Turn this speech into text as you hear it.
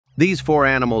These 4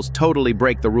 animals totally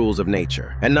break the rules of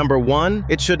nature. And number 1,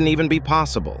 it shouldn't even be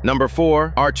possible. Number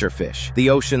 4, archerfish, the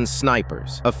ocean's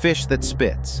snipers, a fish that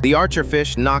spits. The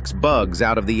archerfish knocks bugs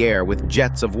out of the air with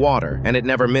jets of water, and it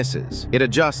never misses. It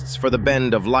adjusts for the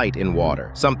bend of light in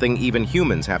water, something even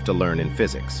humans have to learn in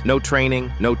physics. No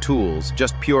training, no tools,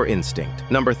 just pure instinct.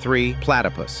 Number 3,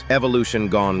 platypus, evolution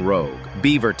gone rogue.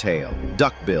 Beaver tail,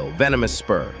 duckbill, venomous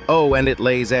spur. Oh, and it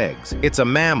lays eggs. It's a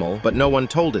mammal, but no one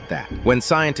told it that. When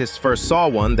scientists first saw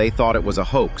one, they thought it was a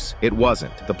hoax. It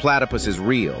wasn't. The platypus is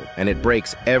real, and it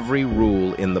breaks every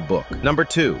rule in the book. Number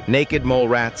 2, naked mole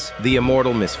rats, the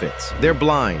immortal misfits. They're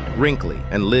blind, wrinkly,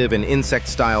 and live in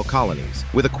insect-style colonies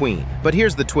with a queen. But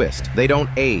here's the twist. They don't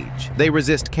age. They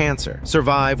resist cancer,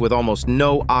 survive with almost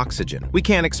no oxygen. We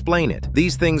can't explain it.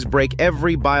 These things break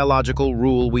every biological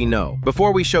rule we know.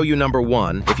 Before we show you number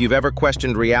 1, if you've ever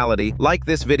questioned reality, like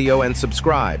this video and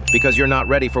subscribe, because you're not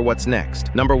ready for what's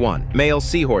next. Number 1, male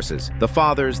seahorses, the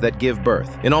fathers that give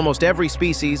birth. In almost every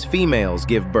species, females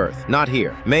give birth. Not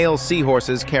here. Male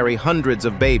seahorses carry hundreds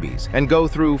of babies and go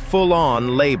through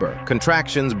full-on labor,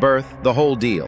 contractions, birth, the whole deal.